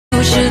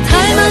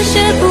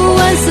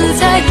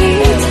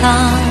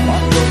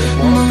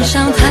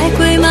想象太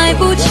贵，买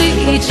不起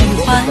一尽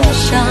幻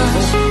想。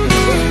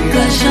歌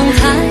声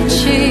太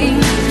轻，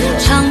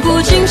唱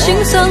不尽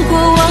心酸过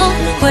往，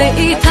回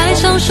忆太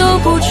长，守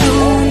不住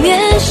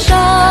年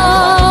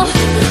少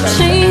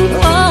轻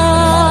狂。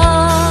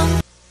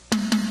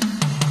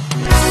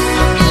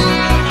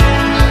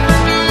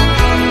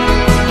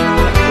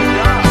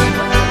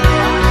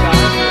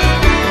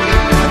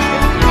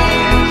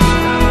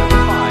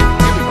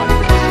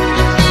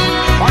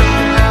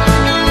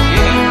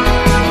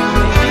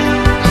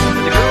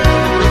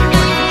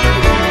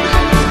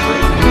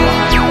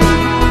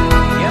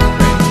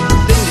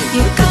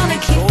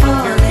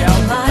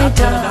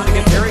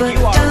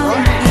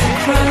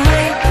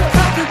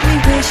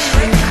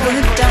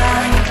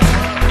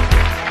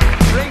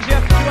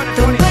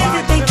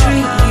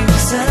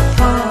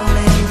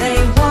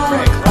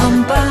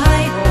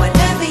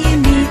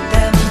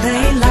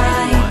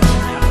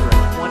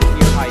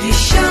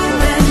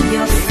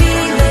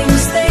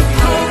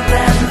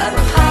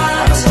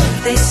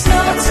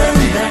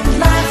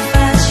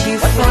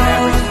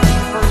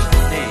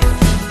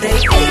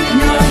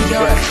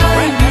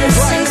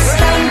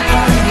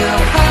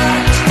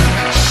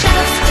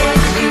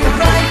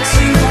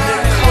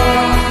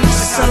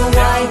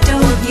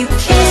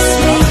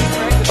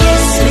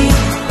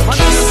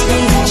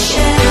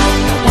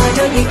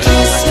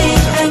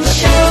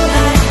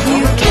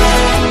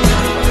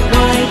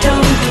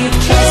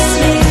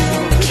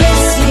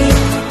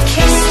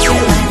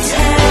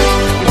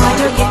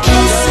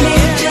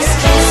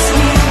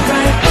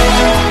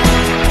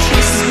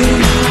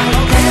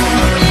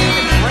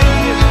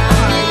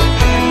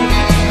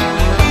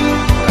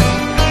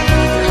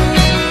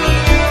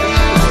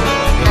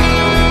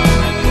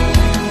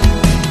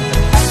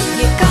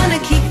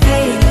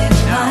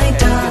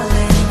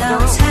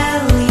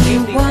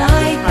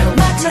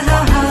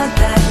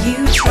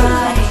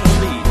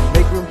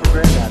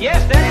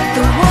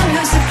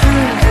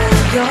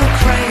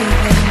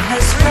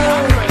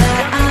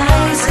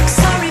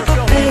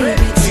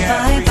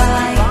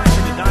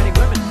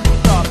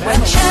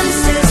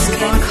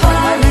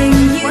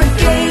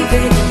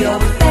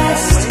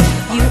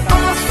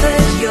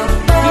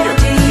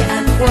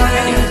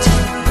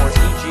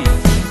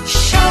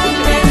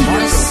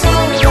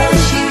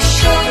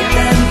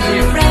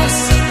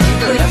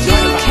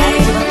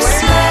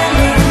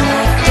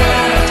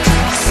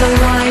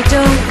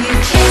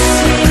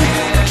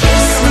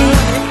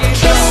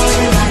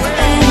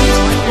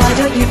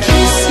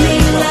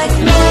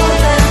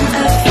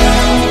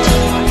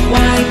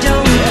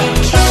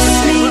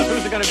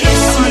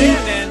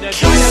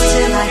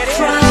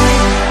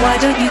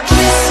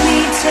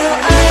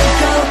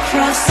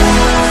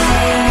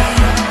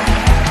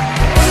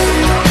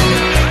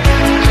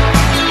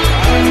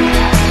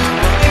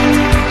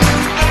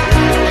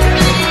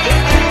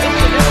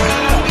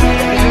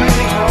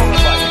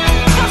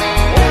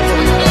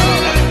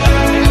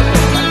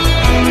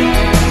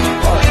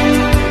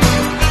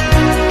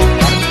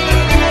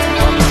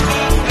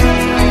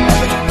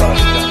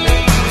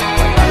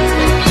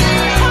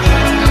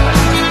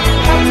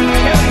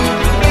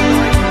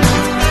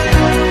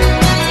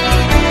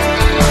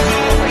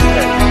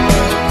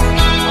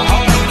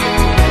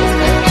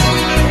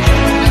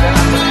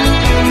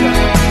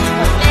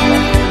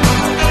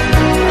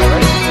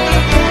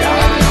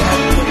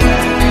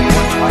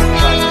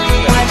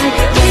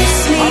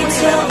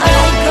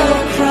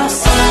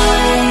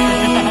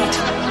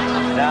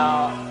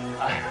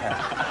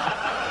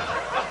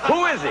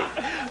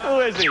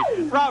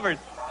Robert.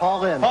 Paul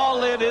Lynde. Paul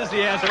Lynde is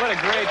the answer. What a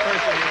great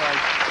person he was.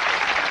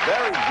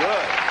 Very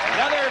good.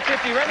 Another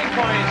 50 rating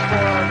points for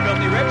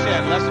Filthy Rich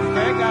and Lesson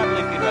Craig. I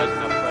believe he has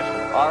another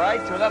question. All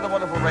right, to another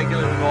wonderful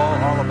regular who know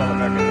all about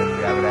American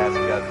history, I would ask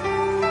in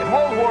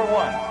World War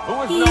I, who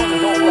was known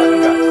as Old Blood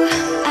and Guts?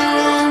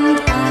 And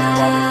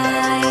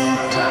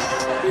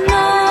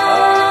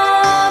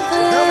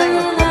His real name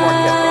was Mark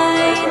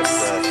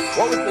Kessler, but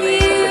what was the name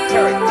of the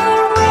character?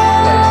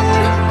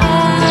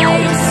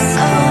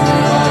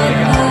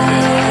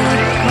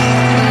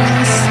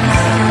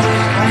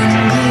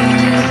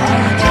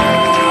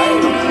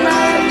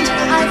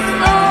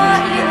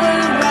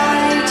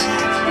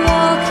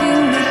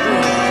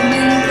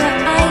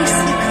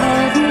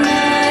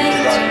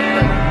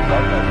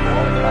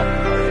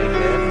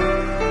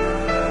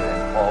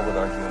 With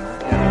our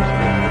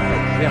humor.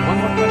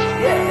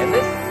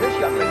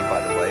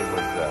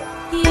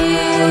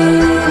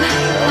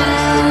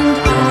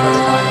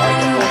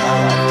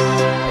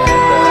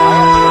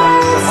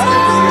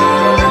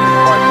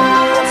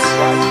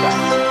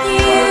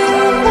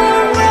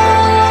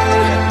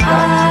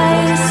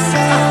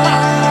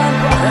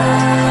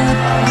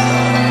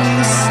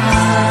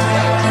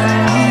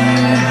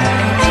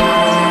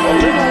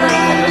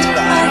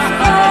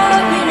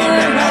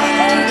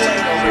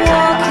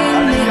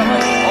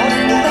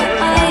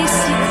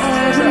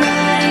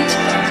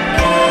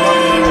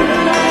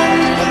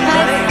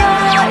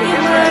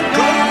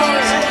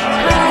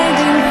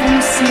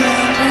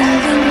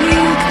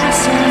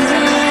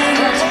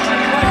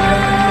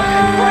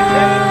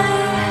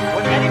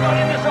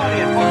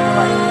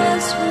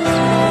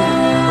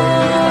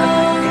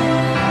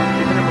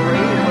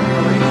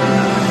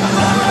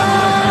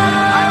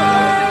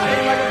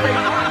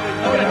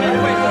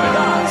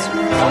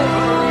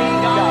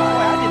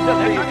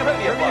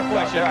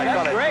 follow-up question.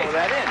 That's great. Throw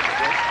that in.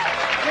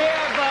 We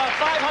have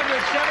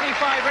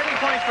 575 rating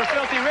points for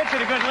Filthy Rich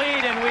at a good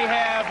lead, and we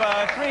have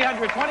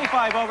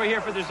 325 over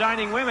here for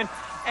Designing Women.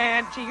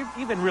 And, gee,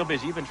 you've been real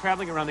busy. You've been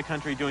traveling around the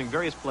country doing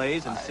various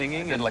plays and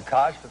singing. I did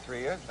Lacage for 3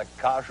 years.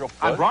 Lacage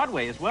on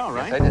Broadway as well,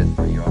 right? Yes, I did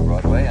for a year on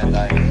Broadway, and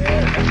I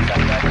got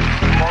back to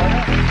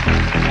Florida.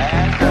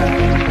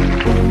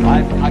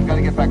 And I've got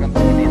to get back on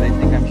TV. They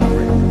think I'm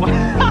cheaper.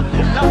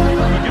 No,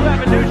 you do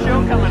have a new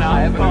show coming out.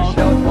 I have a new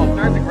show called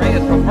Third Degree.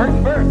 It's from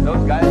Burton Burton.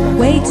 Those guys.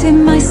 Wait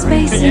in my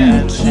space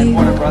in the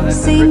queue.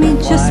 See me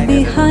just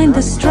behind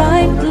the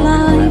striped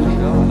line.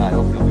 And I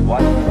hope you'll be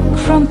watching it.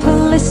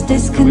 Crumple list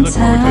is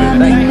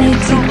contaminated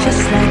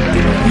just like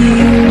the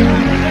view.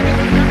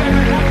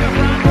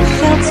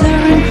 Shelter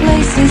in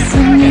places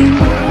anew.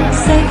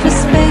 Safer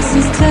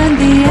spaces turn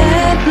the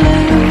air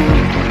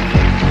blue.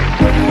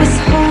 Was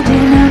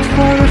holding out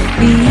for a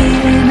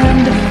feeling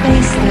and a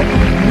face that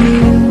we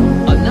knew.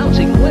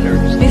 Announcing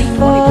winners.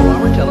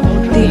 Before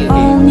telephone the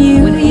all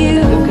new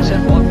you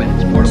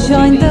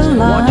joined the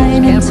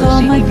line and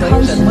tore my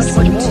conscience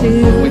in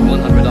two. With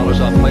 $100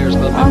 off Players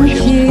Club On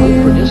memberships, cue.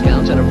 look for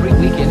discounts at a free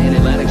weekend in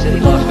Atlantic City,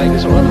 Las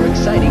Vegas, or other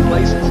exciting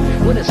places.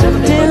 Win a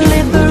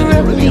 7-day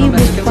Deliberately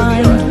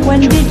refined.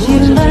 When did you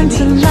learn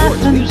to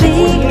laugh and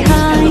be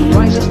kind?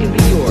 Prizes can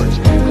be yours.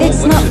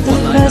 It's not the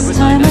first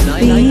time I've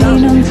been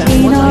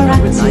unclean or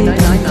acting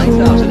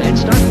cool. And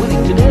start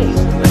winning today.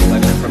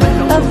 95 cents per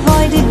man.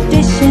 Avoided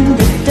dishing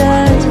the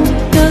dirt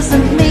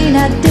doesn't mean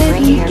I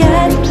didn't get